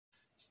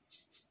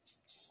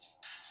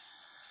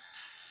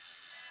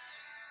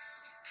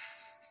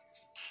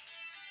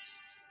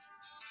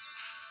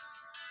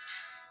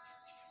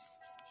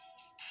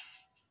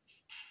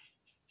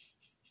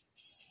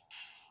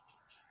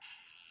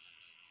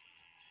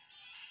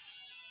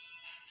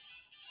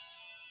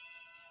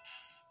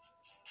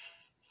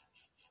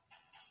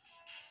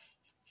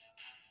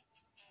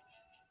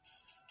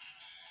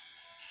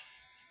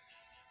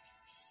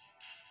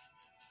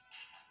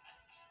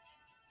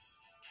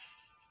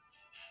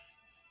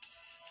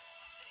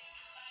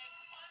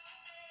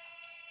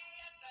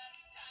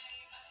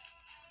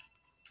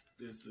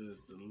This is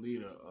the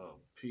leader of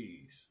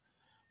peace,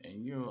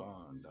 and you're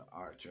on the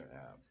Archer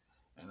app.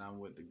 And I'm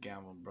with the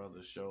Gamble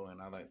Brothers Show, and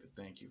I'd like to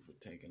thank you for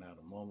taking out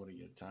a moment of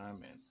your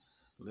time and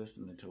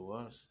listening to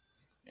us.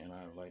 And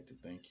I'd like to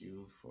thank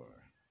you for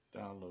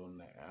downloading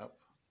the app.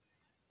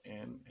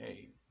 And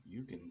hey,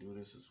 you can do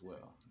this as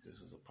well.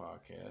 This is a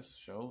podcast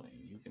show,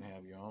 and you can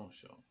have your own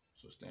show.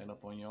 So stand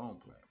up on your own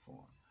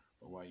platform.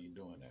 But while you're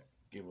doing that,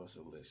 give us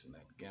a listen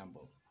at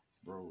Gamble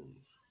Bros.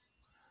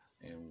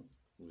 And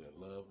we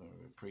love and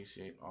we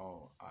appreciate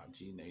all our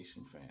G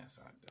Nation fans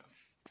out there.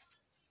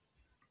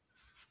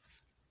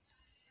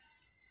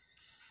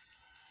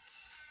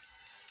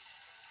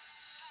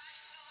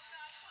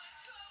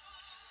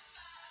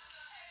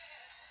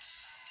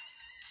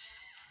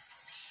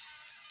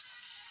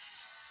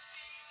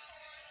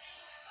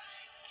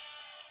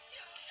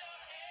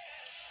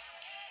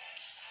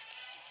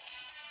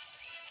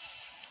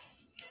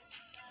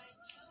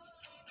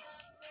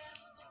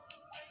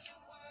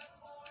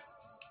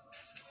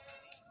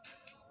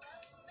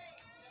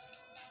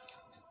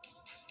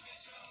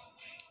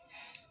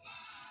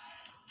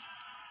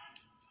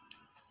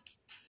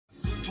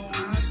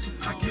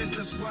 I guess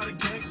that's why the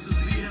gangsters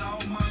be at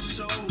all my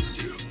shows.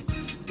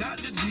 Got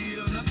the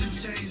deal, nothing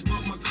changed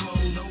but my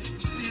clothes.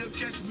 Still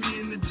catch me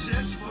in the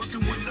jets, fucking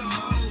with the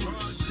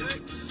hoes.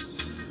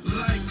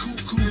 Like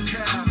cuckoo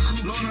cow.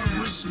 Lord, I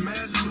wish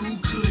Mad Lou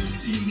could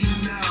see me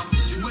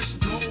now. Wish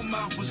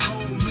Goldmouth was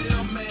home,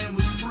 Mailman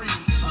was free.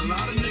 A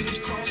lot of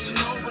niggas crossing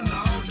over,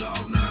 no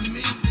dog, not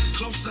me.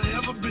 Close I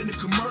ever been to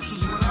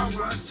commercials when I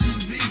watch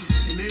TV.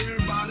 And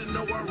everybody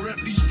know I rep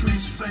these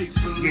streets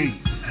faithfully.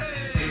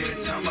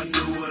 Every time I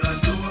do it, I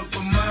do it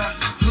for my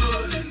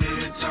hood. And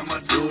every time I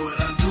do it,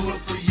 I do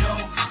it for your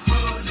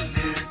hood. And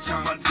every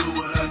time I do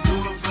it, I do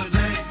it for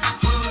they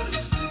hood.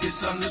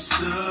 It's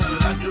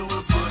understood, I do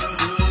it for the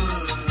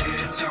hood.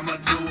 Every time I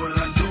do it,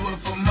 I do it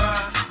for my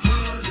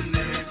hood. And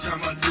every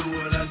time I do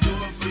it, I do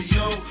it for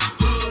your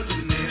hood.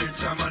 And every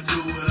time I do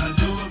it, I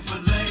do it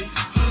for they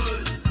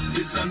hood.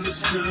 It's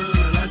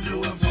understood, I do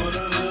it for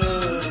the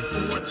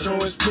hood. What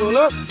choice pull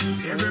up?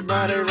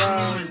 Everybody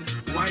run.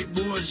 White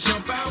boys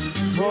jump out,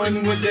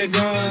 Pointing with their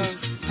guns.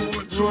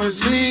 Ford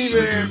Towards leave,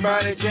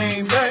 everybody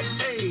came back.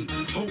 Hey,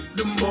 hope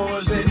them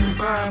boys didn't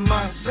Find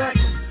my sack.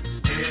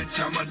 Every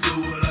time I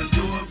do it, I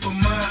do it for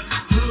my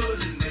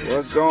hood. And every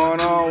What's going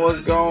on?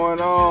 What's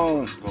going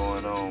on?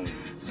 Going on?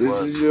 This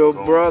What's is your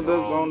going brothers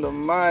on the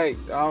mic.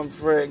 I'm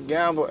Fred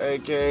Gamble,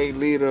 aka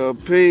Leader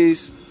of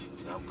Peace.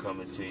 I'm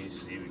coming to you,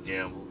 Stevie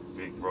Gamble,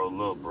 big bro,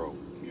 little bro.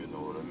 You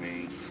know what I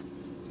mean?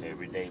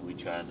 Every day we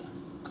trying to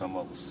come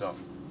up with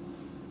something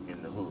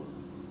in the hood.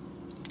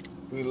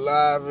 We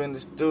live in the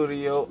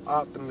studio,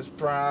 Optimus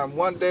Prime.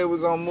 One day we're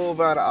gonna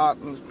move out of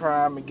Optimus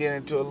Prime and get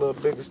into a little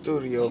bigger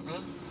studio.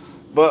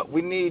 But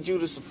we need you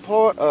to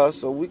support us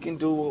so we can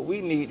do what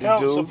we need to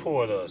Help do.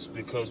 support us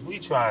because we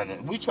trying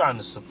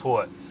to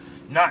support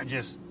not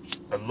just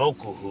a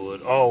local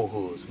hood, all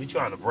hoods. We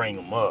trying to bring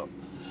them up.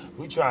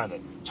 We trying to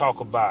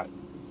talk about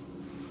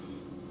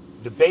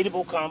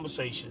debatable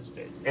conversations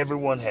that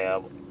everyone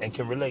have and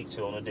can relate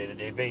to on a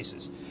day-to-day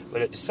basis.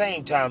 But at the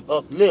same time,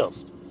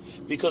 uplift.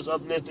 Because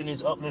uplifting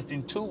is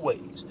uplifting two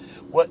ways.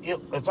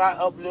 If I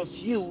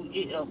uplift you,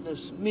 it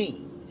uplifts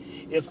me.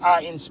 If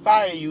I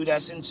inspire you,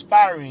 that's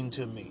inspiring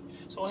to me.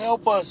 So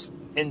help us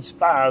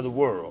inspire the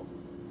world.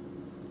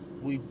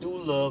 We do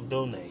love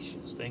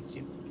donations. Thank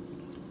you.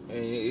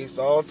 And it's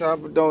all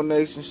type of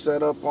donations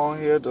set up on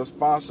here to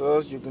sponsor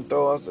us. You can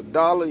throw us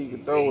 $1, you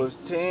can throw us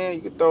 10,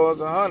 you can throw us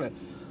 100.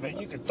 Man,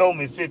 you can throw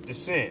me 50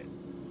 cents.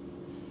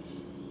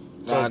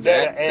 Nah,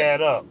 That'll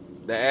add up.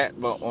 The app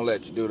won't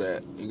let you do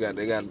that. They got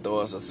to throw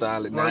us a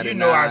solid 99. Well, you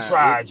know I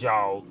tried,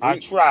 y'all. I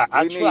tried.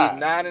 We need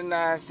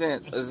 99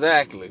 cents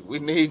exactly. We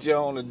need you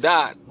on the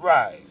dot.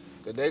 Right.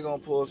 Cause they're gonna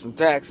pull some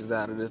taxes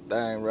out of this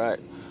thing, right?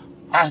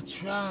 I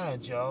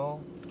tried,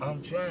 y'all.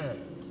 I'm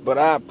trying. But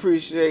I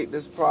appreciate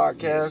this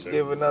podcast Yes, sir.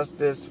 giving us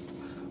this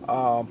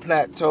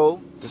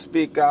plateau to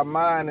speak our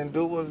mind and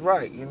do what's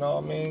right. You know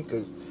what I mean?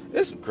 Cause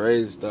there's some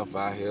crazy stuff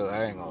out here.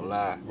 I ain't gonna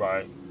lie.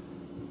 Right.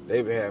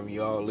 They be having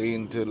you all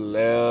leaning to the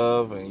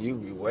left, and you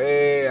be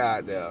way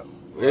out there.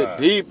 It's Right.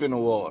 deep in the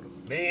water.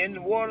 Being in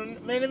the water,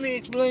 man, let me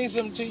explain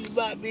something to you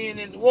about being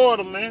in the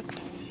water, man.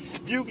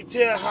 You can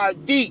tell how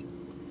deep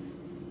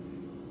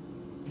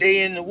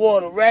they in the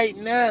water right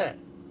now.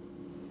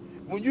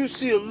 When you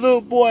see a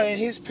little boy and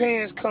his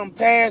pants come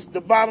past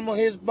the bottom of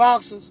his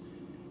boxers,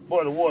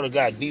 boy, the water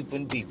got deeper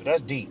and deeper.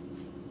 That's deep.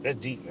 That's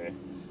deep, man.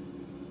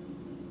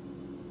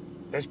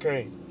 That's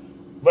crazy.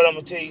 But I'm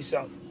going to tell you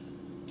something.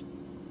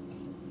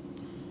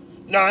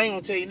 No, I ain't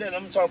going to tell you nothing.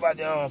 I'm going to talk about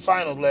the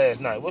finals last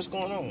night. What's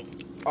going on?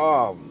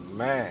 Oh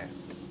man,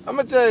 I'm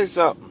gonna tell you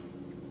something.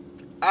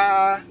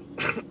 I,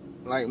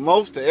 like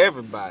most of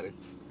everybody,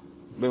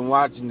 been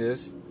watching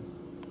this.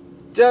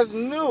 Just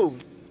knew.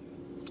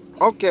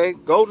 Okay,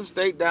 Golden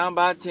State down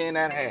by 10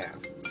 at half,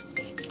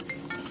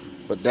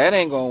 but that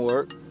ain't gonna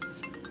work.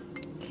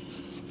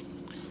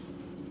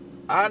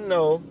 I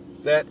know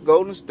that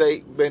Golden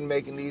State been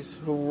making these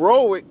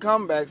heroic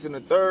comebacks in the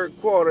third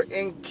quarter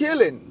and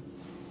killing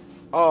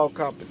all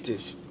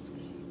competition.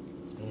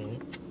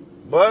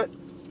 Mm-hmm. But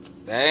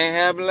that ain't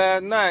happened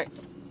last night.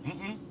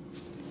 Mm-mm.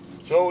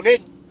 Sure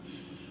didn't.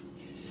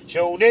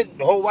 Sure didn't.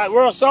 The whole white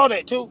world saw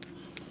that too.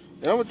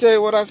 And I'm gonna tell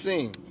you what I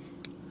seen.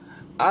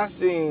 I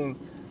seen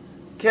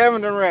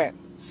Kevin Durant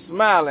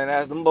smiling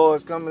as them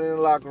boys coming in the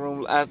locker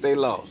room after they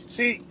lost.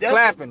 See, that's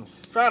Clapping,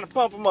 trying to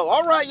pump them up.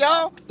 All right,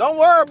 y'all, don't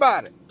worry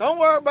about it. Don't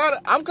worry about it.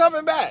 I'm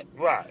coming back.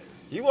 right.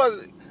 He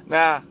wasn't.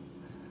 Now,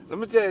 let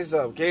me tell you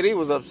something. KD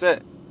was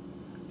upset.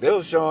 They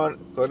was showing,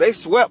 because they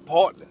swept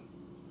Portland.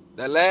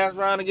 That last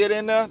round to get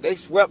in there, they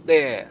swept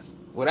their ass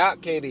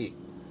without KD.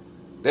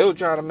 They were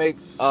trying to make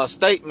a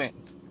statement.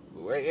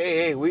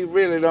 Hey, we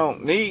really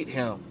don't need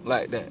him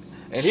like that.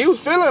 And he was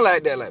feeling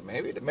like that, like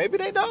maybe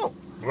they don't.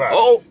 Right.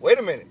 Oh, wait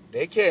a minute.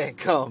 They can't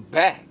come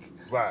back.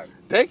 Right.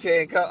 They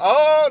can't come.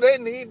 Oh, they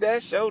need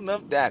that show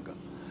enough dagger.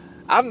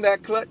 I'm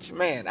that clutch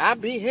man. I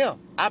be him.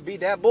 I be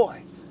that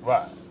boy.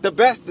 Right. The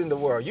best in the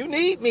world. You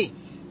need me.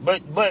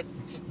 But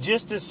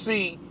just to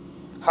see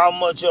how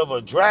much of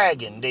a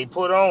dragon they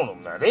put on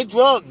them. Now, they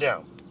drugged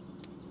them.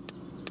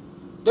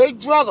 They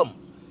drug them.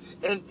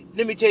 And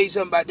let me tell you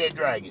something about that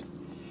dragon.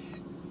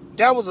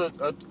 That was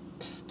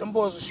them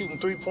boys were shooting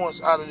 3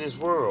 points out of this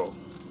world.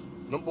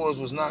 Them boys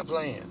was not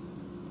playing.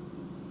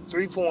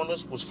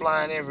 3-pointers was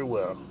flying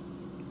everywhere.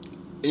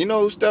 You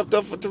know who stepped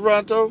up for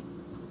Toronto?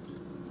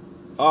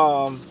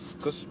 Mark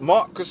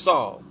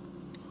Gasol.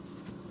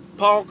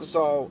 Paul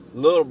Gasol,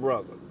 little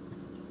brother.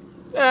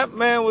 That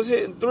man was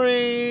hitting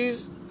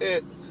threes.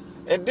 And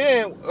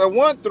then at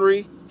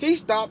 1-3, he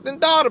stopped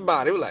and thought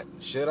about it. He was like,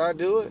 should I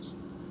do it?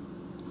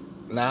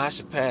 Nah, I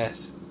should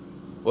pass.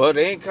 Well,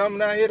 they ain't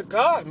coming out here to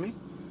guard me.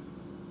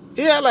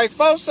 He had like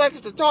 4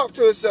 seconds to talk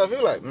to himself. He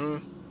was like,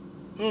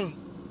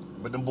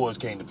 But them boys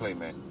came to play,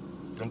 man.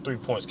 Them 3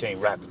 points came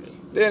rapidly.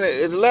 Then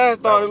at the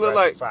last thought, it looked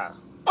like, fire.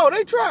 oh,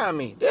 they trying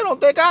me. They don't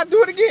think I'll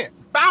do it again.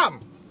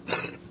 Bam!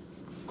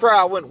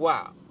 Crowd went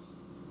wild.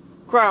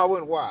 I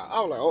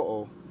was like,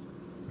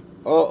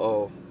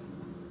 uh-oh.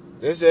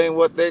 This ain't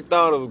what they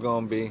thought it was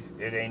going to be.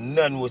 It ain't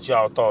nothing what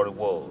y'all thought it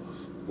was.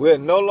 We're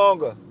no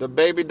longer the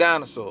baby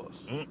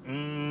dinosaurs.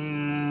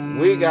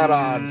 We got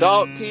our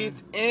adult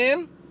teeth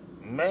in,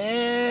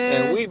 man.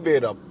 and we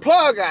bit a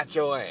plug out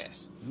your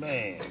ass.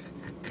 Man,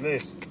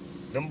 listen,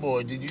 them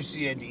boys. Did you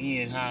see at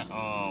the end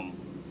how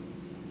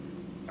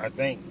I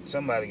think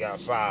somebody got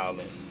fouled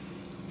and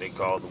they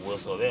called the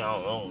whistle. They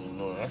don't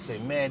know. I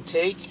said, man,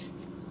 take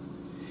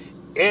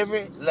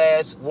every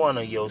last one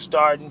of your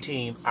starting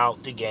team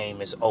out the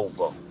game. It's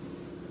over.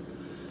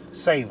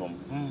 Save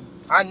them.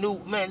 I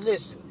knew, man.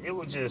 Listen, it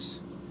was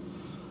just.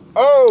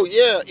 Oh,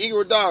 yeah,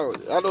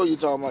 Iguodala. I know you're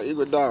talking about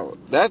Iguodala.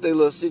 That's their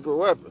little secret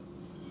weapon.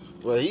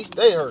 Well, he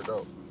stay hurt,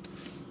 though.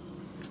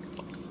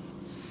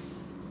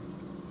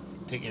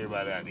 Take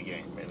everybody out of the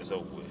game, man. It's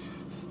over with.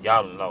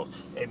 Y'all done lost.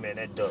 Hey, man,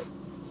 that duck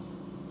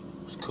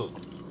was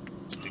cooked.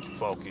 Stick your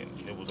fork in.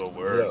 It was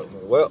over early. Yeah,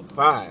 well,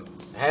 fine.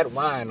 Had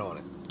wine on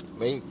it.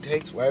 Maybe it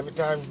takes, every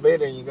time you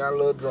bed in, you got a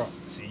little drunk.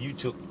 See, you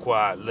took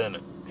Kawhi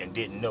Leonard and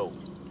didn't know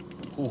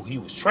who he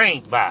was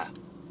trained by.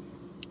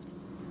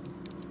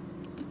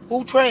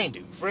 Who trained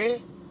him,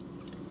 Fred?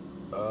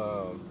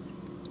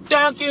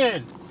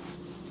 Duncan.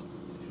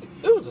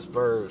 It was the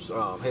Spurs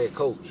head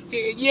coach.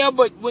 Yeah,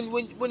 but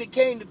when it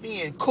came to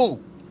being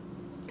cool,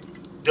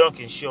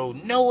 Duncan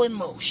showed no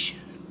emotion.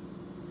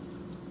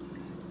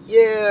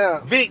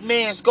 Yeah. Big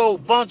man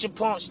scored a bunch of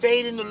points,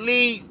 stayed in the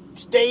league,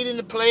 stayed in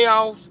the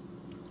playoffs,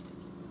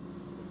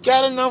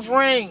 got enough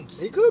rings.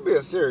 He could be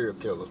a serial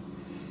killer.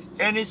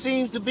 And it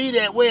seems to be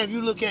that way if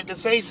you look at the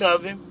face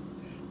of him.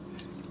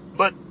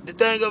 But the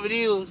thing of it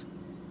is,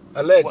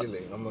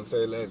 allegedly, I'm gonna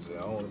say allegedly. I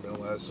don't want to know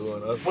why I'm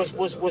suing us.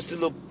 What's the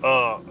little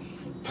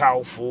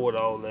power forward,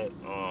 all that?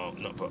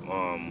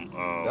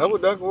 That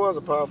what Duncan was,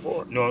 a power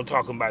forward. No, I'm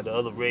talking about the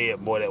other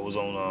red boy that was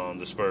on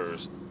the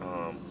Spurs.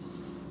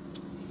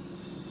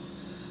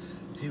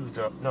 He was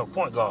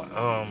point guard.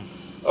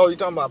 Oh, you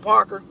talking about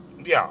Parker?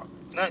 Yeah.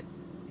 Now,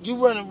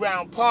 you running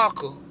around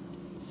Parker.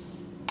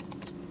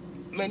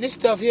 Man, this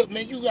stuff here,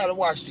 man, you gotta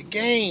watch the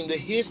game, the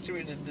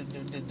history, the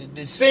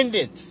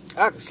descendants.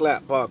 I could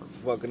slap Parker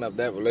for fucking up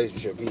that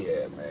relationship he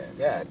had, man.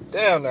 God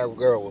damn, that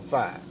girl was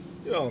fine.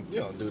 You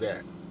don't do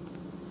that.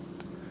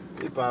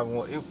 He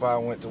probably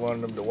went to one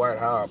of them Dwight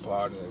Howard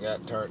parties and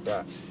got turned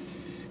out.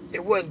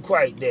 It wasn't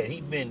quite that.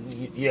 He'd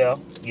been, yeah.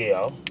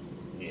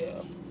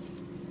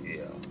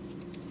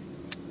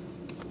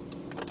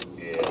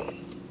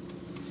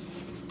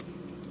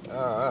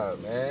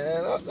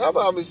 Man. I'm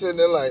about to be sitting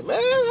there like, man,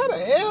 how the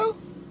hell?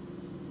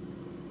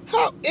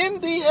 How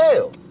in the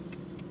hell?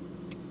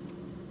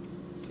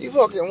 You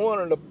fucking one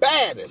of the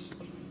baddest.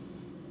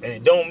 And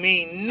it don't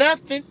mean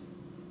nothing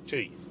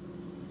to you.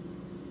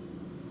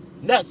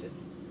 Nothing.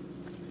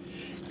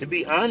 To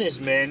be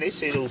honest, man, they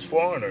say those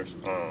foreigners,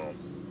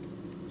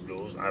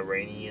 those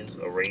Iranians,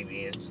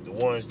 Arabians, the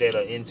ones that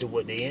are into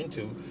what they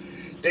into,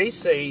 they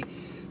say,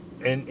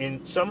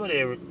 in some of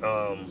their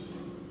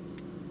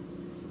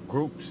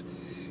groups,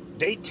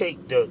 they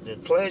take the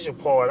pleasure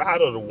part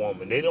out of the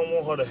woman. They don't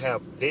want her to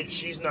have.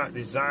 She's not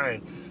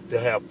designed to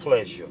have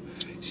pleasure.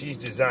 She's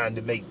designed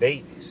to make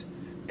babies.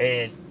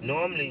 And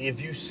normally,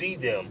 if you see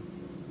them,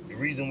 the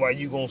reason why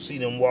you're going to see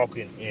them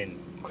walking in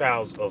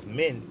crowds of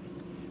men,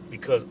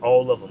 because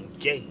all of them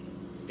gay.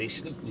 They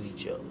sleep with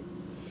each other.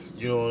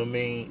 You know what I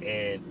mean?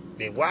 And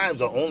their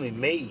wives are only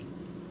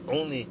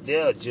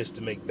there just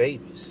to make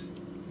babies.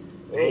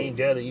 They ain't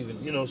there to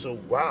even, so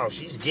wow,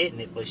 she's getting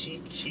it, but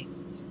she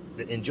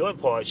the enjoy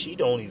part, she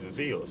don't even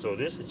feel. So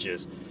this is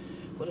just,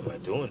 what am I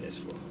doing this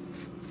for?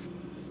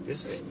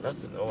 This ain't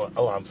nothing.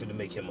 Oh, I'm finna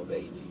make him a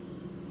baby.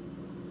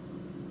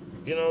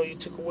 You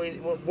took away,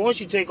 once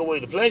you take away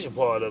the pleasure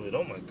part of it,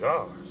 oh my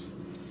gosh.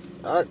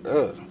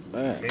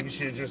 Man. Maybe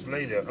she'll just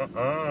lay there.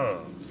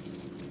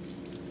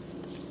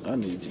 I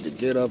need you to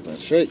get up and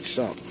shake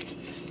something.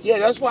 Yeah,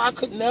 that's why I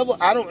could never,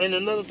 and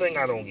another thing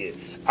I don't get,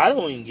 I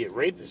don't even get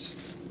rapists.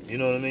 You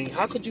know what I mean?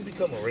 How could you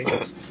become a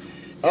rapist?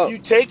 If you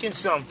taking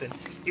something,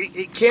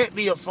 it can't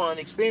be a fun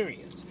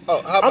experience.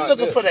 Oh, how about I'm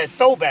looking this? for that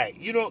throwback.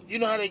 You know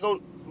how they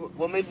go,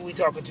 well, maybe we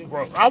talking too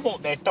grown. I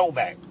want that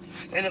throwback.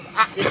 And if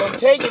I'm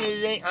taking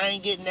it, I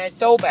ain't getting that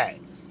throwback.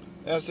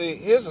 Now, see,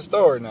 here's a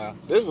story now.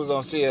 This was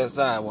on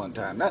CSI one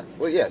time.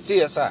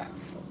 CSI.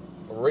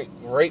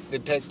 Rape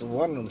Detective,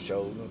 one of them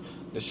shows.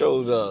 The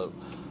shows,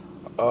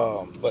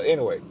 but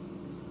anyway,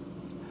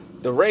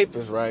 the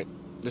rapist, right?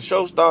 The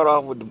show started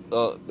off with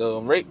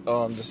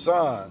the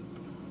son.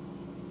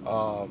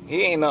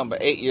 He ain't nothing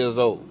but 8 years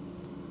old.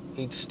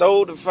 He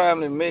stole the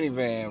family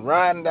minivan,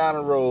 riding down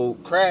the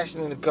road,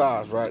 crashing in the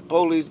cars, right?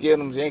 Police get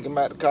him, yanking him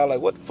out the car,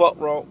 like, what the fuck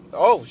wrong?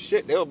 Oh,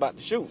 shit, they were about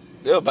to shoot.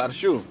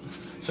 Him.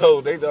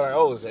 So they thought, like,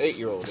 oh, it's an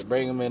 8-year-old. They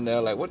bring him in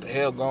there, like, what the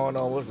hell going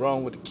on? What's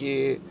wrong with the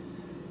kid?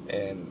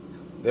 And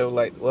they were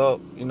like, well,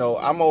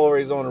 I'm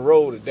always on the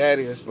road. The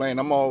daddy explained,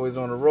 I'm always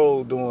on the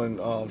road doing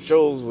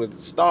shows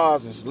with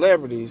stars and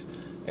celebrities,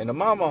 and the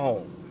mama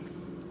home.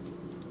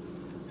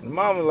 And the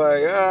mama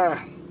like,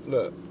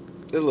 look,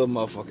 this little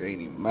motherfucker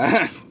ain't even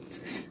mine.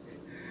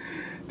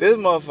 This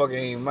motherfucker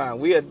ain't mine.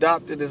 We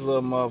adopted this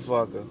little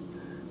motherfucker.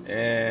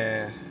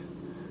 And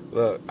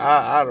look,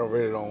 I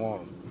really don't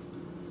want him.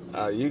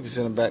 You can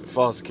send him back to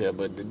foster care,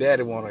 but the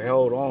daddy want to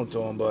hold on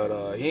to him,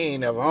 but he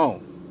ain't never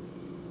home.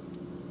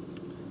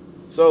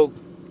 So,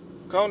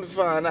 come to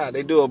find out,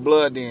 they do a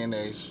blood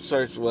DNA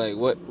search, like,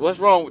 what's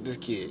wrong with this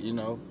kid,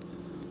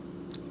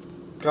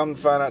 Come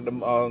to find out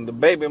the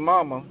baby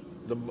mama,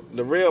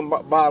 the real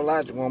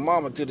biological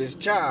mama to this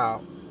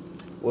child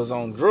was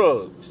on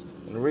drugs.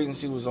 And the reason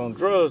she was on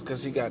drugs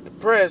because she got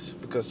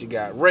depressed because she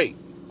got raped,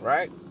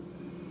 right?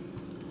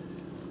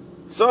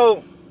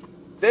 So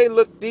they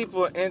look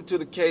deeper into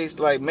the case,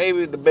 like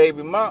maybe the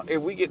baby mom,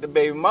 if we get the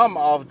baby mama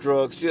off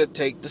drugs, she'll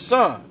take the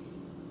son,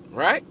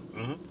 right?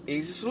 Mm-hmm.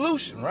 Easy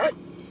solution, right?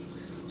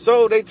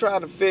 So they try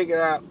to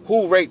figure out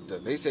who raped her.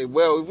 They say,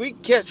 well, if we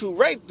catch who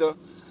raped her,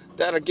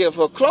 that'll give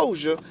her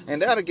closure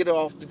and that'll get her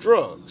off the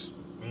drugs.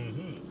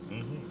 Mm-hmm.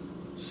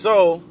 Mm-hmm.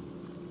 So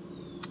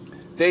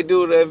they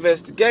do the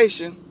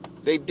investigation.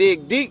 They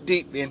dig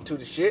deep into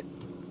the shit.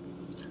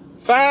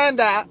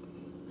 Find out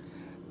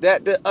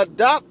that the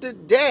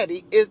adopted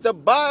daddy is the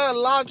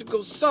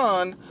biological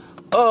son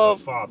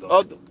of father.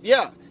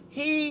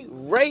 He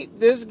raped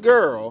this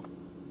girl,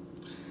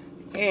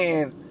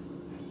 and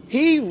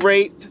he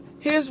raped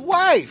his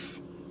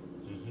wife.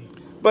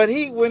 But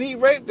when he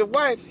raped the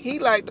wife, he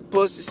liked the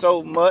pussy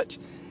so much,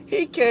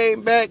 he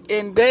came back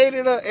and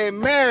dated her and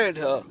married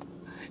her,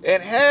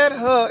 and had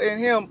her and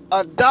him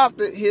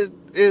adopted his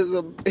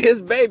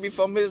baby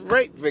from his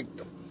rape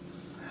victim.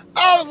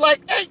 I was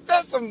like, ain't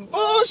that some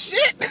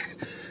bullshit?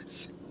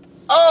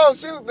 Oh,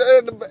 shoot,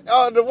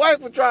 the wife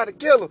was trying to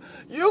kill him.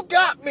 You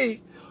got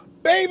me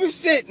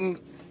babysitting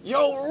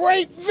your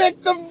rape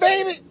victim,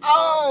 baby.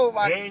 Oh,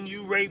 my. And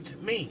you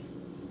raped me.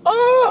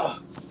 Oh.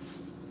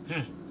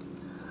 I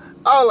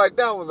was like,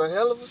 that was a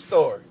hell of a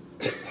story.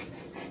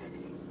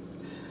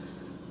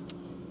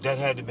 That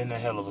had to have been a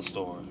hell of a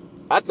story.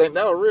 I think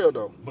that was real,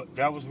 though. But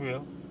that was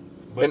real.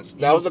 But And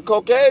that was a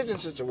Caucasian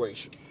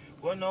situation.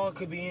 Well, no, it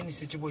could be any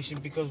situation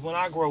because when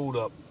I growed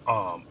up,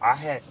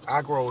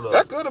 I growed up.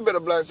 That could have been a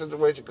black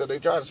situation because they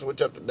tried to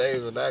switch up the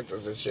names and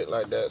accents and shit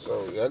like that.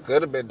 So that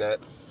could have been that.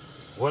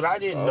 What I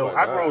didn't know,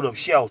 I growed up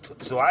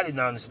sheltered, so I didn't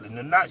honestly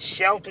know. Not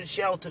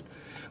sheltered,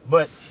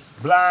 but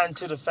blind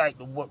to the fact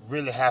of what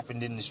really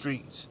happened in the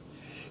streets.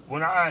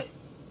 When I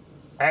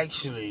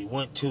actually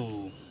went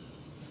to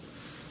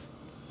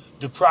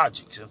the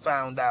projects and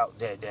found out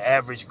that the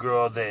average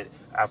girl that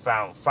I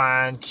found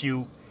fine,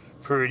 cute,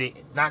 pretty,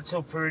 not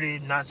so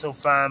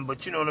fine,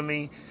 but you know what I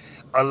mean?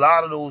 A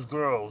lot of those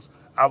girls,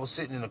 I was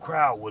sitting in the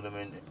crowd with them,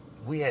 and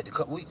I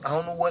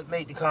don't know what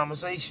made the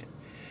conversation,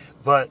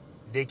 but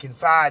they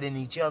confide in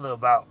each other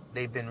about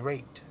they've been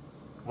raped,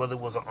 whether it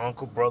was an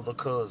uncle, brother,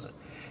 cousin.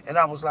 And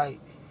I was like,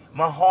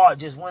 my heart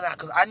just went out,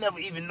 because I never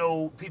even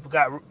know people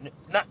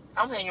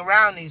I'm hanging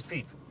around these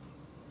people.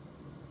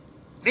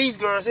 These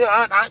girls here,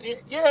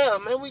 yeah,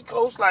 man, we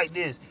close like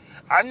this.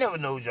 I never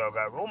know y'all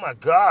got, oh my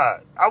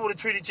God. I would have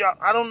treated y'all,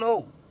 I don't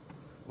know.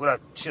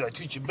 Should I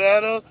treat you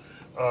better?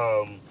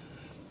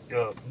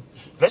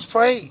 Let's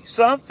pray,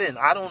 something,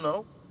 I don't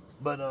know.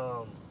 But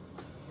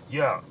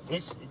yeah,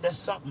 that's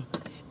something,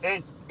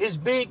 and it's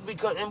big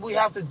because, and we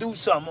have to do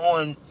something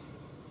on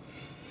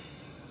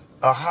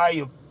a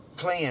higher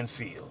playing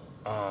field.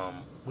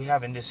 We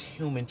having this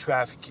human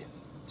trafficking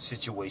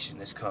situation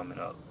that's coming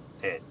up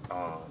that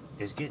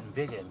is getting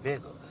bigger and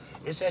bigger.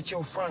 It's at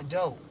your front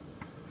door.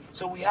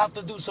 So we have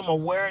to do some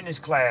awareness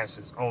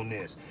classes on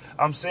this.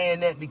 I'm saying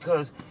that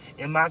because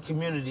in my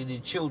community, the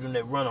children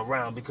that run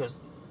around, because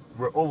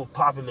we're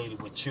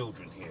overpopulated with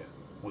children here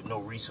with no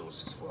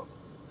resources for them.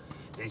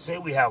 They say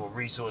we have a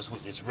resource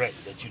with this rec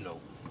that, you know,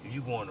 if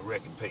you go on the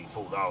rec and pay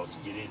 $4 to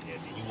get in there,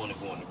 then you want to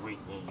go in the rec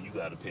room, you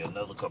got to pay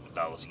another couple of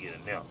dollars to get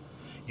in there.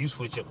 You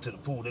switch up to the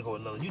pool, they go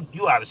another,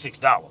 you out of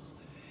 $6.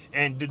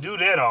 And to do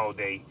that all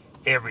day,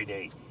 every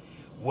day,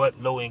 what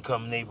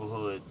low-income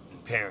neighborhood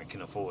parent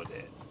can afford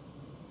that?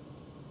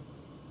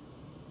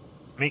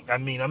 I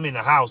mean, I'm in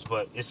the house,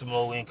 but it's some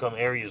low-income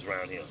areas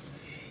around here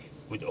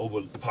with the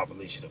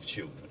overpopulation of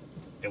children.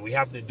 And we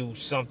have to do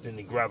something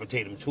to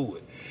gravitate them to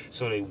it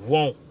so they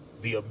won't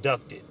be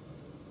abducted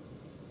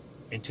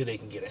until they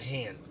can get a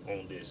hand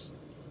on this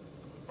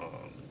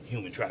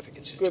human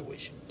trafficking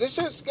situation. This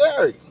shit's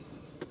scary.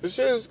 This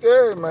shit is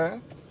scary,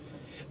 man.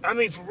 I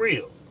mean, for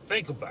real.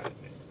 Think about it,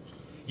 man.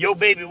 Your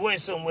baby went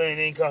somewhere and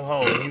ain't come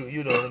home.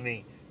 You know what I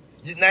mean?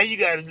 Now you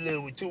got to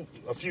live with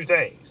a few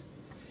things.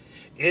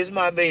 Is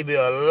my baby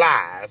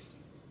alive?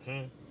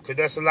 Because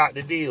that's a lot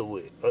to deal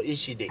with. Or is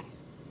she dead?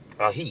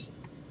 Or he?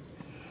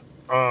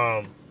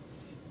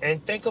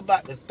 And think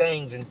about the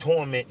things and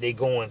torment they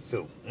going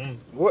through.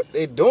 What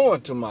they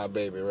doing to my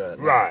baby right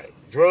now? Right.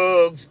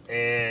 Drugs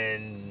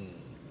and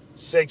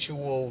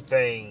sexual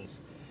things.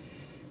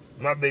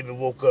 My baby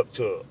woke up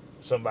to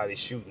somebody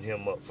shooting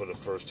him up for the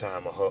first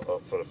time or her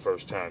up for the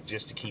first time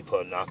just to keep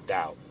her knocked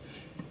out.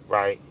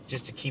 Right?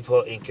 Just to keep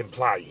her in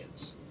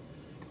compliance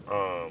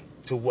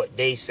to what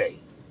they say.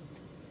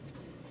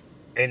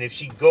 And if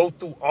she go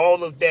through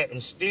all of that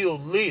and still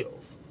live,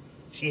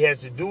 she has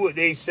to do what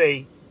they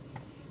say.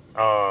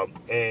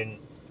 And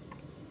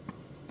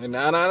 9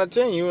 out of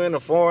 10, you in a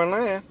foreign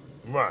land.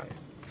 Right.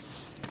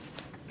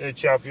 They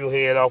chop your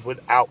head off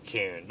without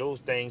caring. Those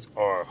things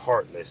are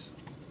heartless.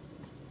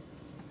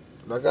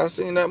 Like I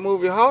seen that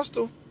movie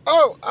Hostel.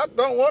 Oh, I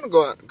don't want to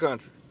go out the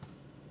country.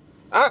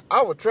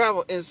 I would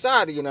travel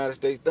inside the United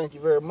States. Thank you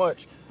very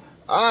much.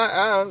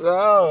 I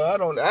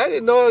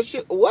didn't know that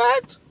shit.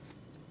 What?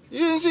 You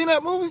didn't see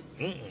that movie?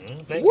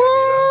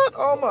 What?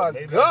 Oh my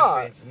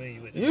God.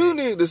 You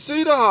need to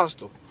see the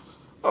Hostel.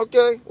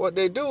 Okay, what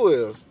they do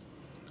is,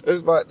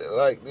 it's about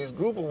like this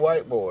group of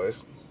white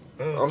boys.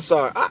 I'm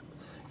sorry. My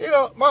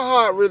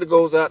heart really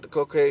goes out to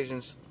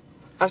Caucasians.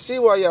 I see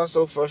why y'all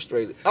so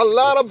frustrated. A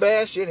lot of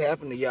bad shit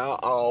happen to y'all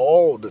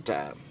all the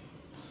time.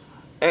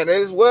 And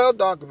it's well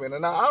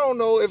documented. Now, I don't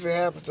know if it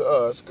happened to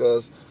us,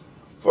 because,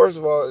 first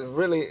of all, it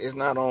really is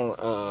not on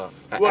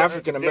an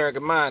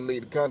African-American mind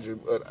lead the country.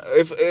 But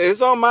if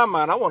it's on my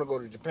mind, I want to go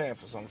to Japan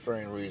for some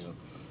strange reason.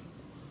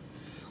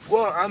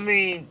 Well, I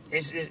mean,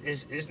 it's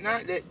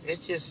not that,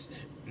 it's just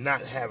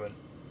not having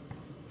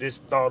this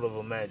thought of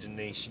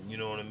imagination, you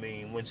know what I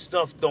mean? When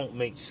stuff don't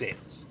make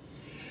sense.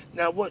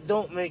 Now, what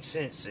don't make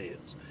sense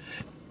is,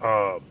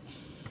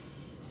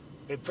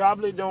 it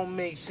probably don't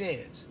make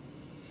sense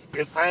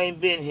if I ain't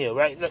been here,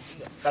 right?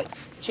 Like,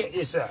 check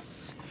this out.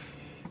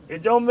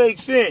 It don't make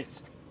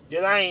sense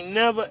that I ain't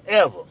never,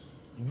 ever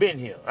been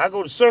here. I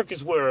go to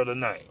Circus World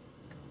tonight,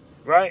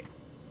 right?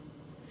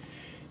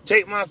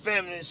 Take my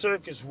family to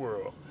Circus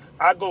World.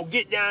 I go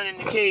get down in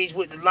the cage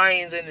with the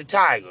lions and the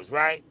tigers,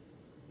 right?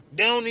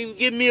 They don't even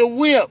give me a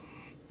whip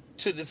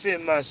to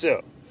defend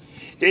myself.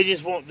 They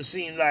just want to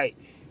seem like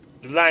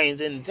the lions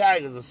and the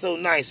tigers are so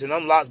nice and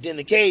I'm locked in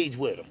the cage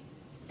with them.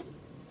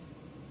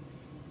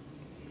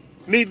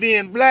 Me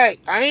being black,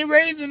 I ain't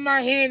raising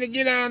my hand to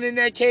get down in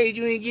that cage.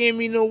 You ain't giving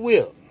me no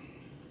whip.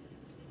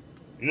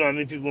 You know how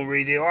many people gonna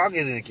raise their, I'll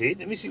get in the cage.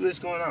 Let me see what's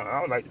going on.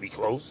 I would like to be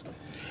close.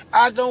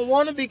 I don't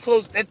want to be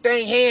close. That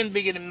thing hand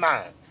bigger than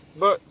mine.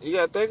 But you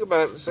got to think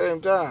about it at the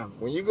same time.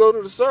 When you go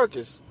to the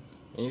circus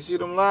and you see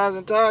them lions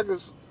and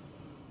tigers,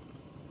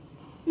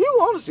 you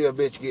want to see a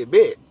bitch get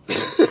bit.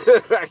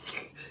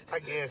 I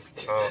guess.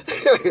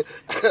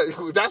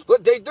 That's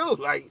what they do.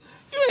 Like,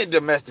 you ain't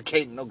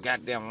domesticating no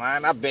goddamn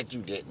lion. I bet you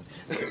didn't.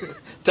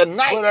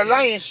 Tonight. Well, the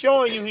lion's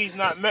showing you he's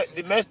not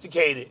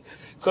domesticated.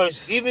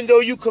 Because even though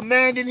you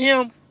commanded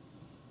him,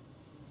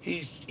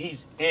 he's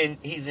in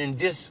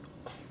this.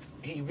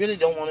 He really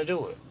don't want to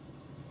do it.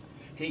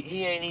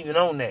 He ain't even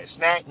on that.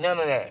 Snack, none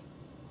of that.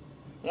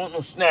 Want no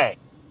snack.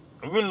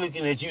 I'm really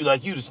looking at you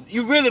like you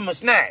really my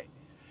snack.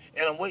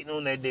 And I'm waiting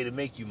on that day to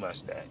make you my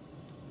snack.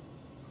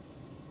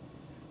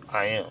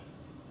 I am.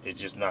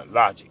 It's just not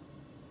logic.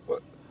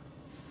 But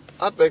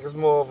I think it's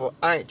more of a,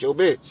 I ain't your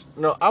bitch.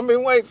 No, I've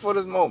been waiting for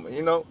this moment,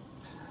 you know.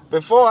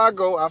 Before I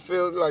go, I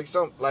feel like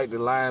the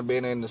lion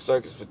been in the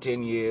circus for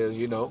 10 years,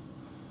 you know.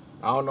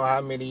 I don't know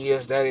how many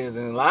years that is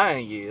in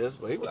lion years,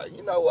 but he was like,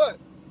 you know what?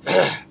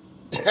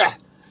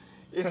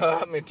 You know,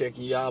 I've been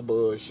taking y'all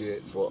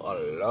bullshit for a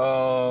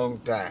long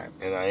time.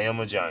 And I am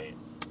a giant.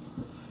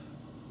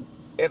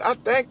 And I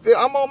think that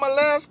I'm on my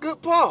last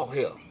good paw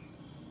here.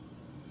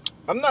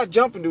 I'm not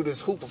jumping through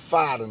this hoop of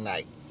fire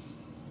tonight.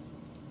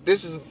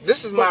 This is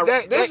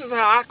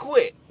how I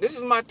quit. This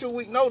is my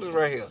 2-week notice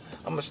right here.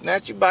 I'm gonna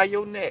snatch you by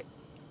your neck,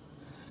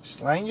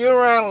 slang you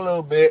around a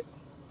little bit,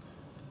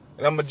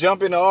 and I'm gonna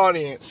jump in the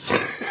audience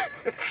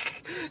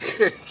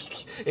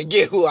and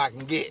get who I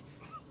can get.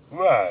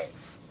 Right.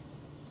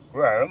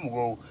 I'm gonna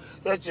go.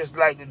 That's just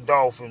like the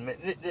dolphin, man.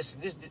 This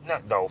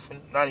not dolphin,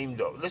 not even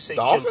dolphin. Let's say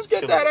dolphins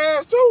get that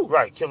ass too.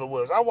 Right, killer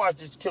whales. I watched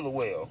this killer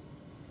whale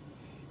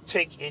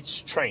take its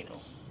trainer,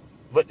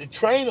 but the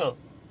trainer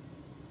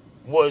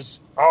was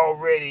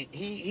already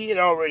he had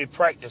already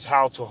practiced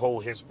how to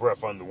hold his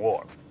breath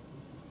underwater,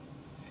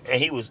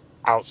 and he was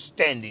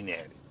outstanding at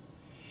it.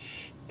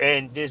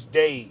 And this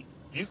day,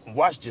 you can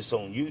watch this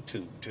on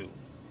YouTube too.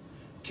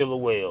 Killer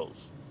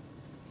whales.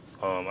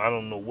 I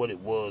don't know what it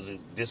was.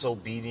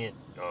 Disobedient.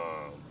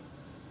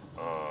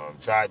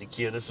 Tried to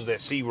kill. This was at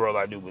SeaWorld,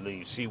 I do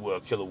believe.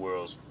 SeaWorld killer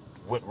whales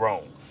went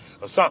wrong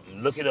or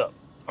something. Look it up.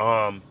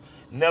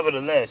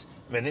 Nevertheless,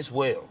 man, this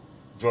whale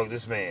drug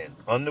this man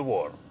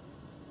underwater,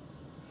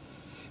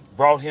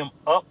 brought him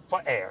up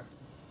for air.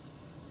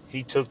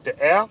 He took the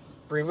air,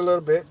 breathe a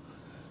little bit,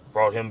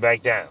 brought him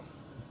back down.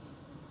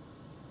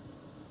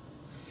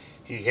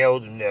 He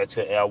held him there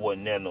till air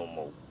wasn't there no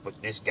more.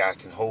 But this guy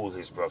can hold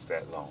his breath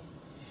that long.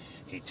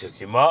 He took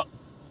him up,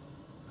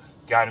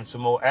 got him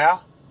some more air,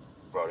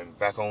 brought him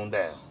back on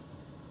down.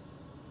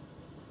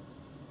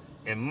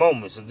 In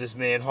moments of this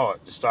man's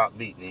heart to stop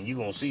beating, and you're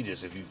going to see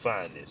this if you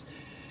find this,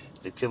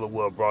 the killer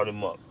whale brought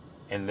him up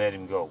and let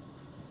him go.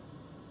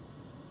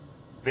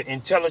 The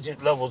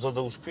intelligent levels of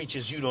those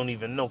creatures you don't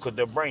even know, because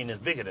their brain is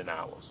bigger than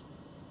ours.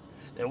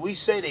 And we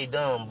say they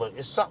dumb, but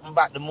it's something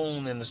about the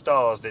moon and the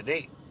stars that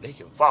they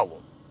can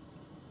follow.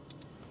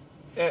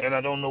 And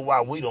I don't know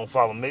why we don't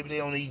follow them. Maybe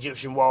they on the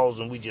Egyptian walls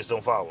and we just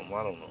don't follow them.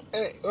 I don't know.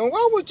 Hey, and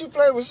why would you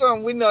play with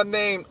something we not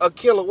named a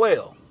killer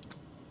whale?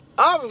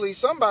 Obviously,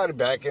 somebody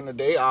back in the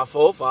day, our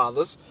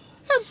forefathers,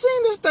 had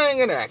seen this thing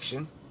in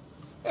action.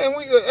 And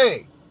we go,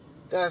 hey,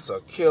 that's a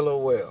killer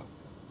whale.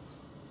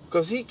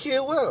 Because he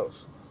killed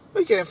whales.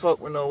 We can't fuck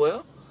with no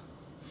whale.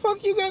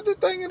 Fuck you got the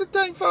thing in the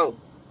tank for?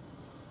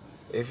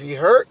 If he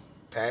hurt,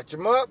 patch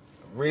him up,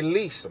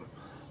 release him.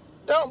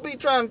 Don't be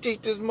trying to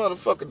teach this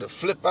motherfucker to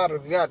flip out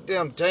of the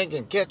goddamn tank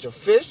and catch a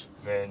fish.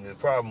 Man, the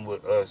problem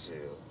with us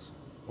is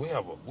we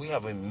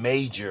have a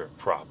major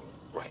problem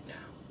right now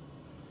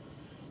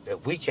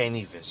that we can't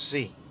even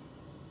see.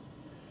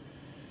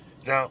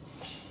 Now,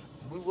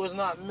 we was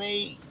not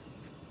made.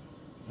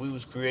 We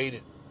was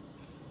created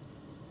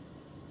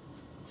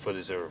for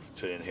this earth,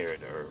 to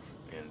inherit the earth.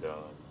 And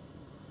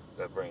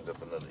that brings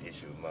up another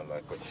issue in my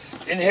life. But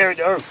inherit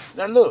the earth.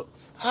 Now look,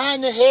 how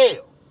in the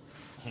hell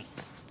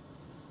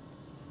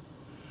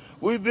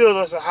we built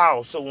us a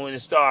house so when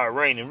it started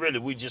raining, really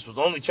we just was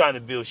only trying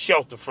to build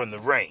shelter from the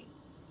rain.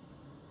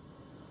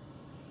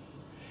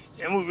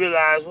 And we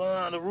realized,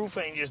 well, the roof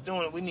ain't just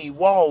doing it. We need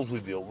walls. We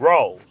built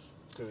walls.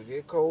 Because it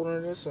get cold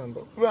in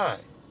December.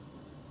 Right.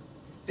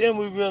 Then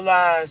we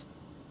realized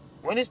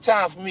when it's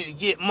time for me to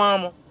get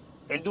mama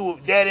and do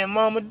what daddy and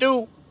mama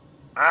do,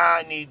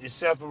 I need to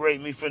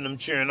separate me from them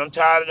children. I'm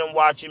tired of them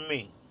watching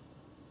me.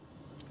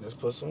 Let's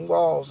put some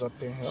walls up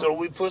in here. So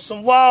we put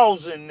some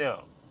walls in there.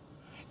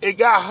 It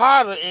got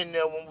hotter in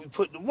there when we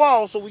put the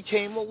walls, so we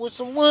came up with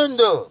some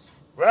windows,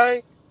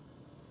 right?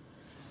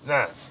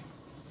 Now,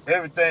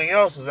 everything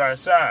else was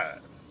outside.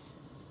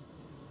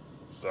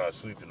 Started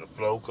sweeping the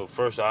floor, because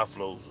first our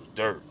floors was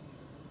dirt.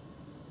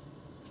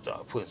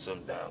 Started putting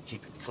something down,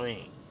 keep it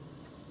clean.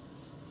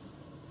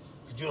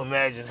 Could you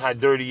imagine how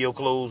dirty your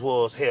clothes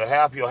was? Hell,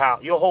 half your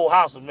whole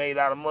house was made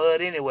out of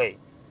mud anyway.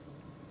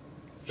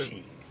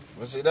 Shit.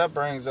 Well, see, that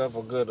brings up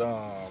a good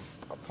a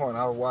point.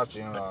 I was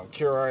watching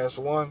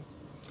QRS-One.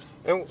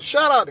 And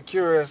shout out to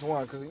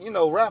QRS-One, because, you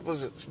know,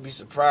 rappers be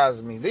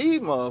surprising me. These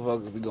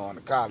motherfuckers be going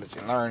to college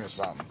and learning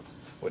something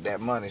with that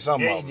money.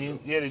 Some of them do.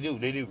 Yeah, they do.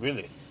 They do,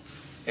 really.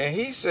 And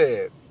he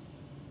said,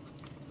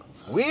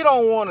 we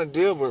don't want to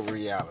deal with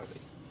reality.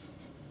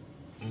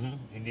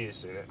 He did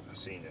say that. I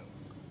seen that.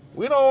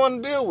 We don't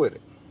want to deal with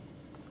it.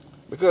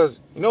 Because,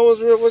 you know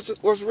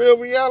what's real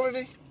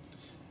reality?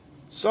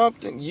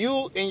 Something,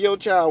 you and your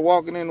child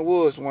walking in the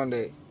woods one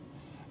day,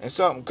 and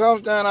something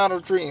comes down out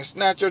of the tree and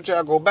snatch your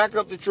child, go back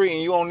up the tree,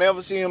 and you won't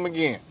never see him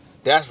again.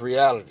 That's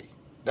reality.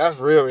 That's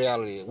real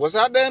reality. What's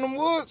out there in them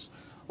woods?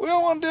 We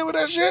don't want to deal with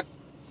that shit.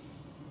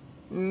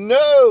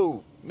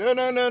 No. We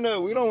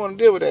don't want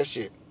to deal with that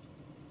shit.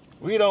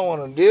 We don't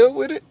want to deal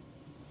with it.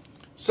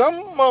 Some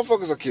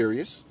motherfuckers are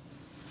curious.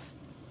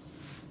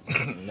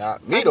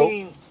 Not me though. I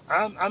mean,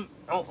 I'm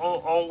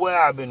on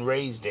where I've been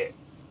raised at.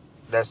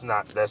 That's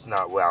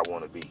not where I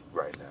want to be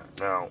right now.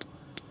 Now,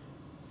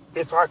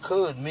 if I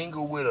could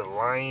mingle with a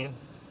lion,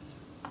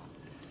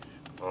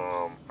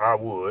 I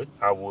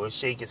would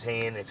shake his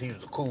hand if he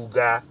was a cool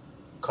guy,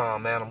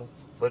 calm animal.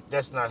 But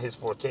that's not his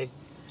forte.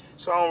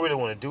 So I don't really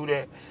want to do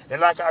that.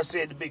 And like I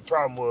said, the big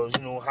problem was,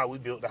 you know, how we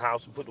built the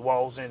house and put the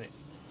walls in it.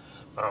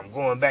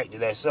 Going back to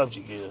that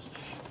subject is,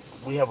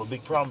 we have a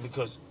big problem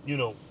because, you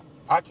know,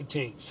 I could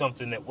take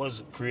something that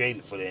wasn't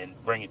created for that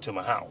and bring it to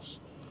my house.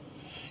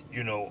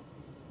 You know,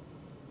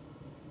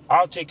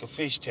 I'll take a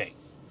fish tank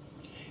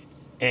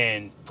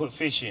and put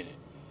fish in it.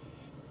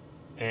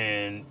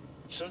 And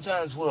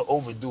sometimes we'll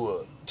overdo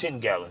a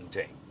 10-gallon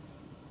tank.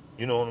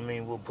 You know what I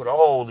mean? We'll put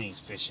all these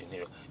fish in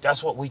here.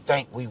 That's what we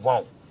think we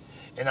want.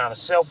 And out of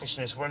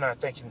selfishness, we're not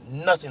thinking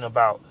nothing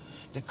about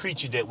the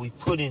creature that we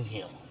put in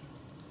him.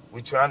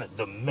 We're trying to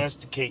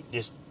domesticate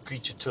this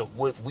creature to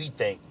what we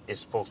think is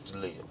supposed to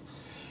live.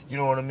 You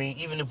know what I mean?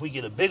 Even if we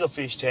get a bigger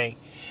fish tank,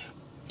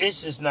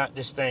 this is not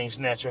this thing's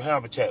natural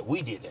habitat.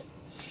 We did that.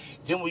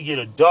 Then we get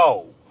a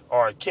dog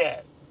or a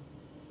cat.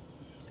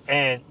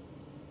 And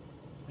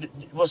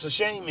what's a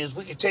shame is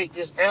we could take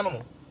this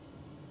animal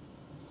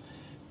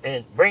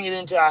and bring it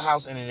into our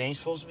house and it ain't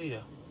supposed to be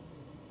there.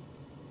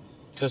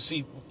 Because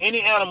see,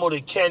 any animal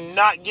that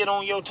cannot get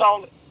on your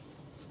toilet,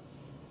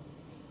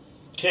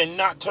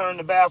 cannot turn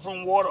the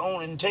bathroom water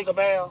on and take a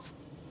bath,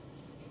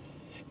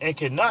 and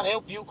cannot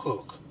help you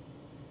cook,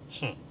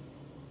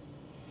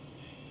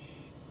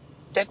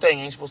 that thing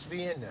ain't supposed to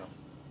be in there.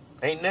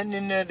 Ain't nothing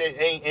in there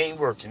that ain't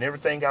working.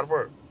 Everything got to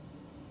work.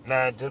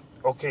 Now,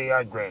 okay,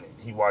 I grant it.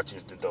 He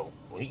watches the door.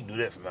 Well, he can do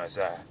that from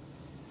outside.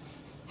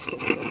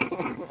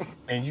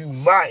 And you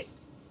might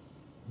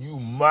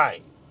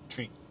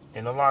treat,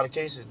 in a lot of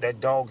cases, that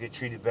dog get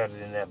treated better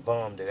than that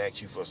bum that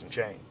asks you for some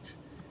change.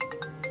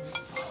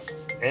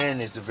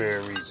 And it's the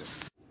very reason.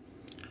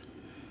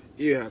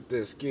 You have to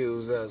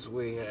excuse us.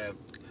 We have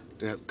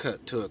to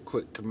cut to a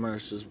quick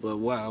commercials, but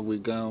while we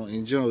go,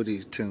 enjoy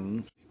these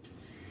tunes.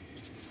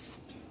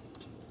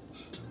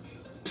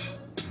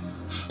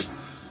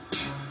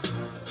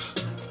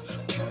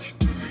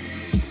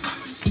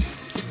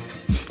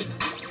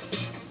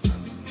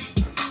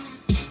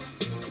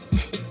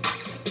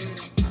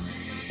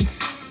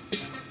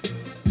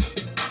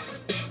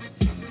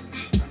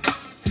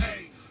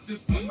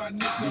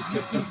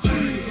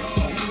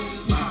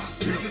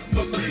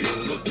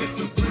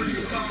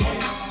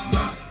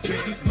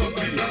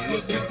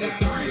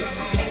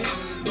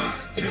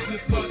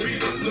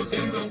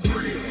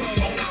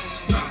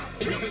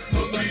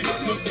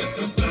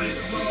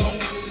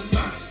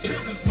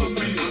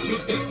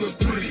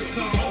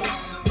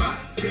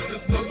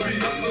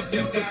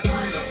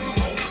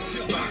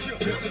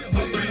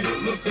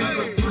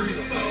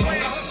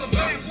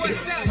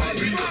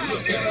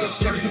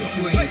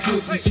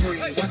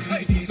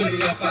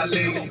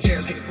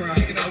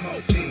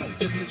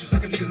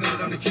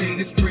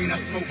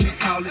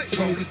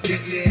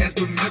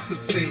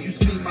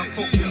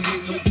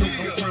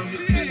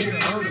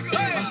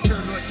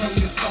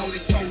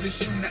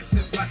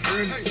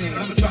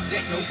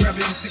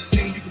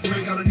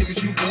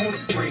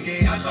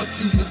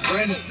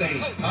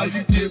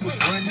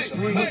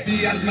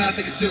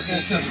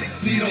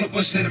 See it on the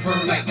bush, let it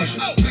burn like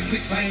Usher. Quick,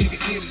 quick, bang, get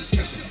in the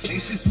discussion.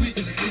 Ain't shit sweet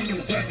as a see on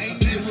touch. Ain't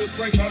still real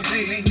spray all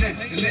day, ain't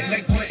nothing. And let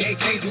like one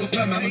AK do a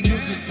plumb. I'm a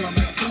music drum,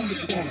 I'm a fool if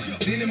you want to.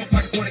 Lean in my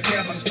pocket, 20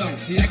 cab on the stone.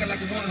 He acting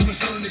like he wanted, I'ma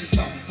show the nigga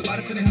song.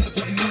 Somebody finna have to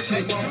put a new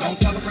tape on. I don't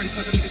tolerate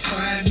sucker niggas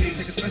trying me.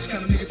 Take a special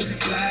kind of nigga to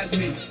replies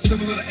me.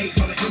 Similar to 8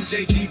 called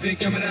MJG, been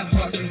coming out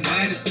hard since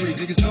 93.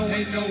 Niggas know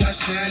ain't no I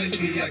shine in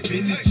me. I've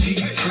been the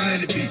G, trying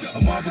to be a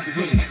Marvel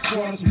gorilla.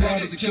 Squad on some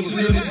robbers and killers,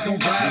 real niggas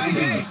gon' ride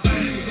with me.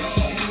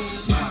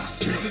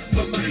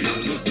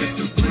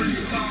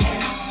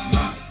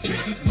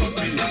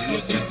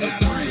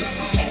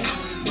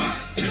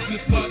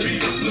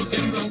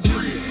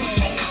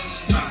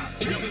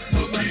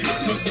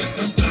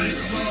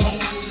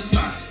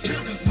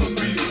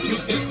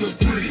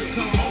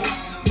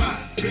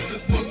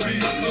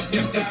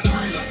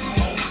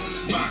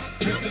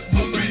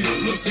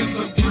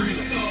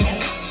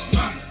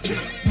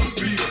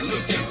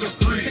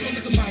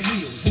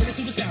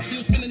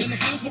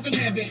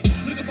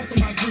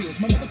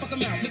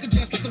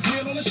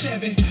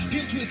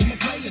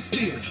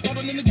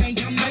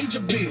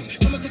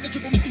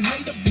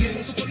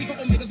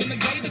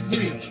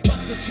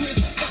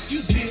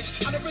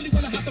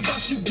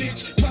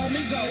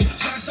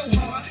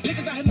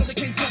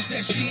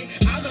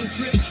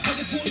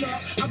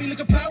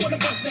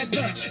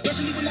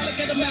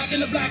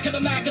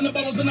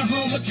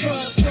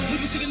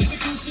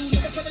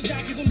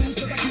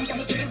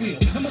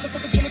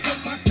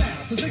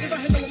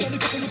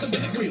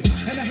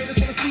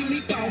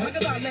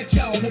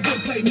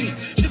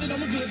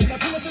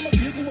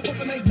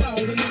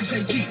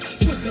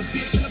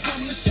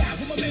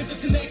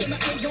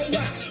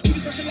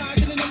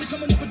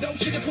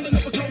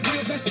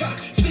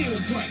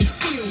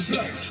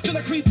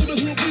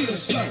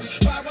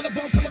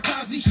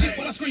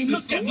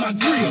 My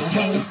grill,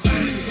 ho.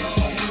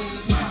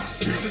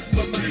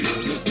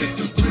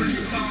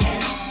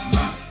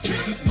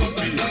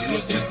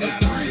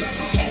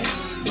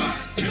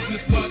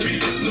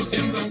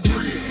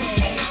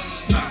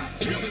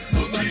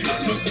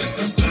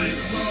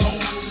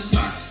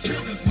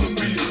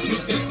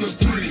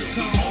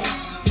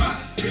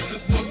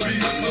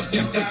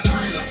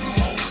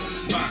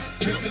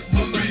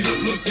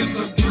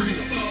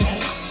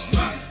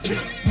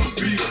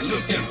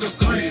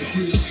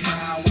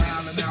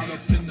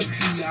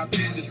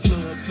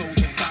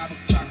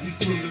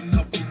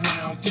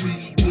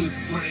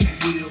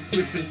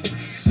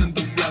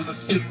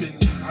 sipping.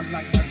 I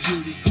like my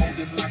jewelry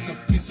golden like a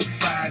piece of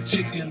fried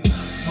chicken.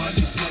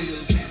 Money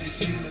players,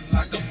 beaming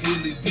like I'm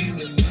really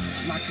beaming.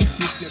 Like a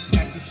bitch that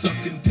practice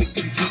sucking dick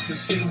and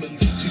drinking semen.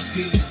 She's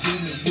getting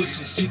demon,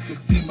 wishing she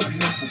could be my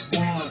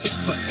 #1.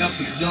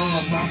 Forever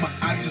young, mama,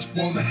 I just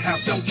wanna have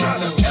some fun.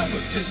 Don't try to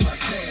ever take my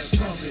cash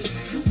from me.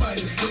 You might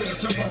as well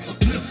jump off a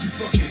cliff, you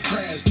fucking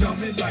crash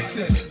dummy. Like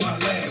that's my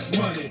last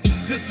money.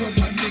 This for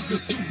my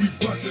niggas who be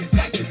busting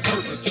back and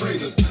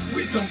perpetrators.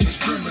 We don't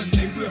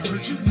discriminate, we'll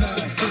hurt you now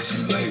and hurt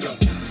you later.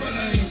 But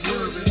I ain't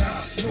worried, I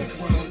smoke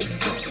one of you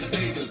fucking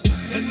haters.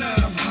 And now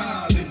I'm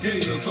high the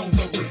gators on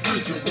the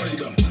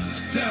refrigerator.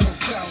 Down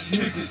south,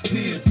 Memphis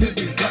 10,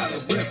 pimpin' gotta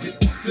rep it.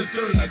 The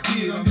dirt I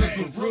get under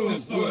the rug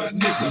is what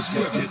niggas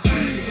rep it.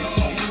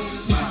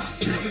 My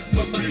business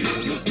for me,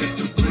 look at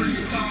the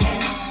grill.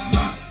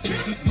 My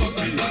business for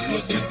me,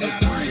 look at that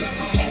grill.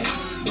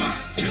 My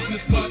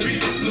business for me,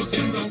 look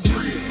at the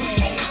grill.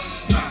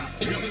 My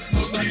business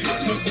for me,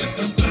 look at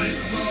the grill.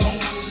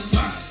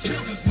 My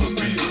business for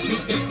me,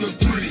 look at the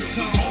grill.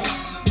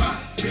 My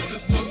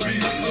business for me,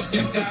 look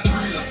at that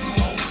grill.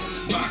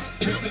 My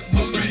business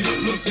for me,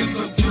 look at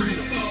the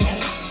grill.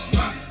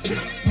 My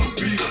business for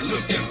me,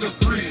 look at the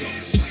grill.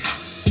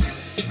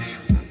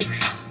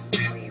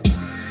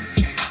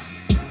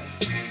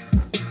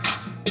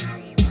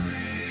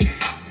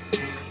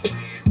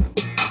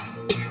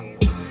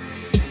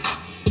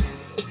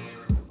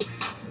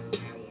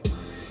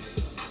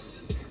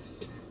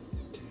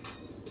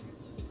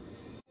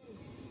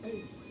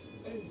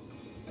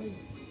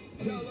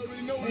 Y'all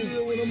already know me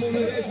here when I'm on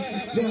that ecstasy.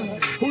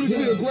 Who this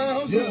here,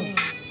 Groundhouse?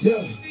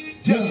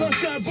 Yeah.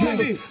 Sunshine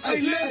Baby.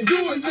 Hey, let's do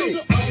it,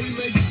 nigga. All we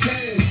make is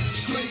cash.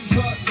 Straight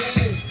drop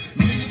gas.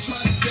 Nigga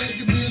try to tag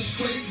you, be a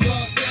straight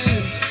drop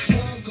ass.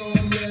 Drunk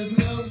on gas,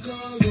 now I'm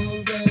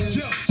Congo fast.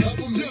 Chop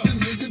 'em, make the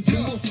nigga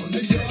jump on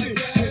the yard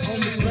gas. I'm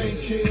the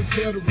crankhead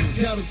veteran.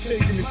 Got 'em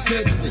taking his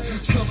federal.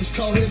 Suckers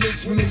call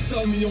headaches when they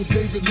saw me on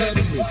David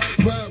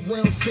Letterman. Ride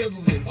round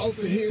Severin, off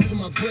the heads of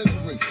my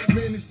brethren.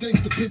 Man, this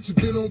gangsta picture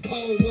been on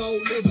Paul Wall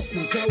ever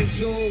since I was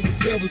young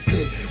with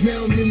Everson.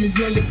 Now I'm in the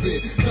yellow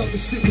bed. Thought the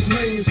shit was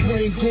lame, this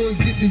rain, go and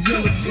get the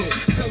yellow tent.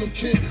 Tell them,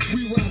 kid,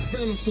 we ride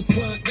Phantom,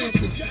 supply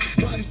anthems.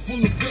 Body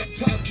full of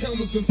reptile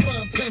cameras and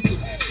fine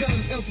panthers.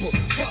 Shine Emperor,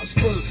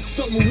 Foxburg,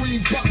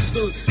 submarine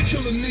boxster.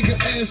 Kill a nigga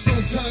ass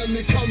on time,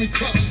 they call me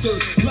Clockster.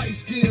 Light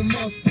skin,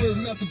 Mossberg,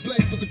 not the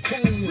black but the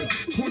chrome one.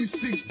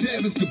 26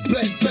 dab is the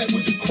black back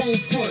with the chrome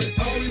front.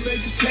 All we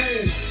make is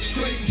cash,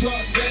 straight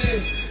drop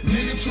gas.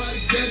 Nigga try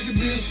to tag you,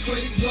 be a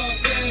straight drop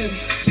ass.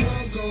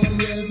 Drunk on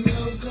gas,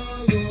 now I'm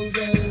Congo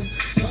fast.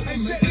 Talk to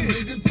make a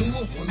nigga do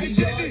it on the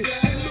yard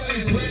gas.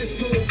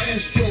 Brasco,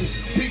 Astro,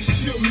 big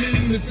shit, men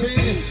in the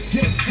van.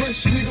 Get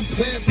fresh, nigga,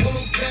 plant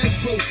Polo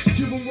Castro.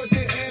 Give them what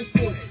they ask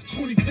for,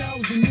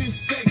 20,000 in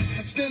sex.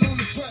 Stand on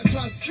the track,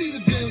 try to see the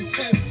damn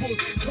task force.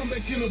 Come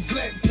back in a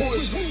black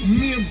Porsche,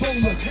 me and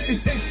Bola.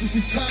 It's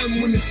ecstasy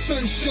time when the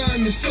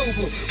sunshine is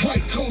over.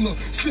 White collar,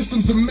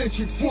 systems are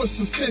metric, force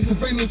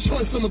successive. Ain't no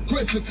choice, I'm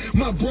aggressive.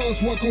 My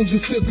bras walk on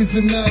Giuseppe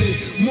Zanotti.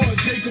 Mark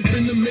Jacob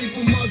in the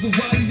Maple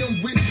Maserati. I'm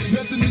rich,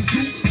 nothing to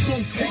do, so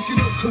I'm taking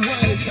up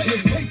karate.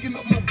 I'm taking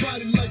up my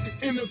body like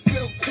an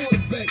NFL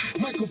quarterback.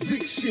 Michael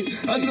Vick shit,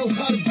 I know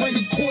how to bring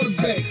a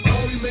quarterback.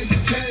 All we make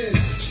is cash,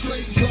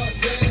 straight drop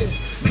gas.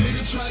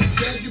 Nigga try to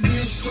tag you, be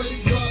a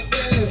straight drop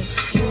ass.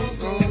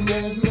 Drunk on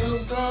gas, now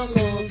I'm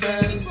Congo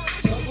fast.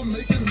 Top of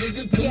make a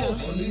nigga do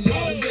it on the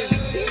yard gas.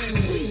 Bitch,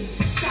 please,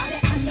 shout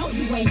it, I know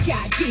you ain't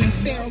got these.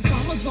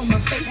 Ferragamo's on my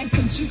face and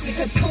some juicy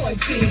couture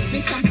jeans.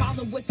 Bitch, I'm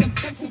following with them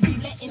pimps who be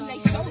letting they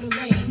shoulder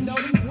lean. Know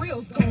them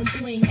grills gon'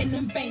 bling and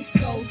them banks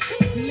go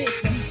cheap.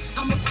 Listen,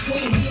 I'm a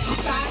queen,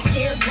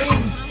 5-hair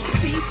rings,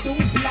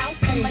 see-through blouse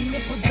and my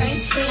nipples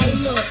ain't seen. Hey,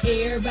 look,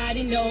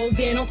 everybody know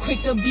that I'm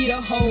quick to beat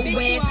a whole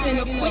ass in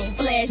a quick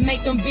flash.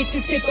 Make them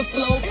bitches hit the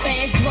floor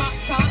fast. Drop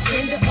top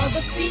in the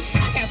other seat.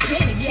 I got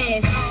plenty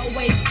cash,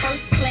 always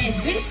first class.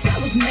 Bitch, I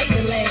was made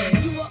to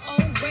last. You a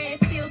old rat,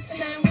 still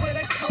stunned with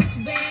a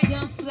coach bag.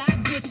 Young fly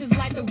bitches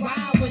like to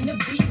ride when the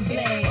beat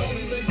blast. All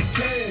we make is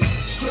cash,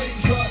 straight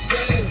drop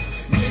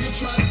gas. Nigga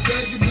try to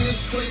tag you, be a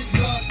straight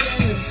drop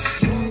ass.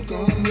 Drunk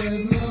on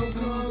gas, now I'm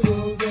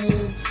Congo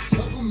fast.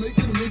 Top of make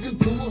a nigga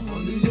do it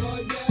on the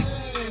yard gas.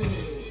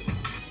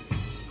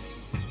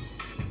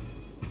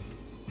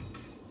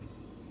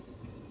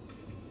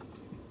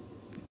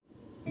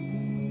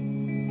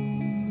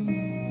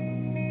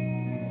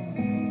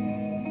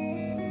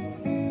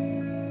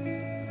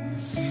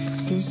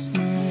 This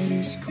night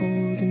is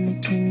cold in the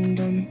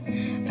kingdom.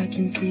 I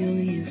can feel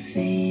you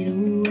fade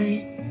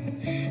away.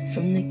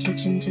 From the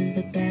kitchen to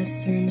the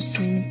bathroom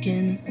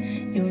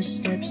sinking. Your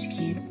steps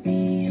keep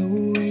me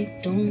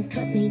awake. Don't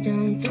cut me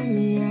down, throw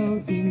me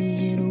out, leave me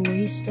here to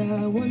waste.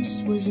 I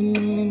once was a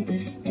man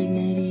with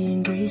dignity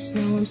and grace.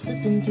 Now I'm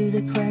slipping through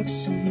the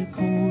cracks of your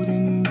cold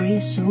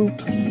embrace. So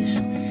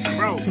please,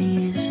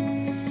 please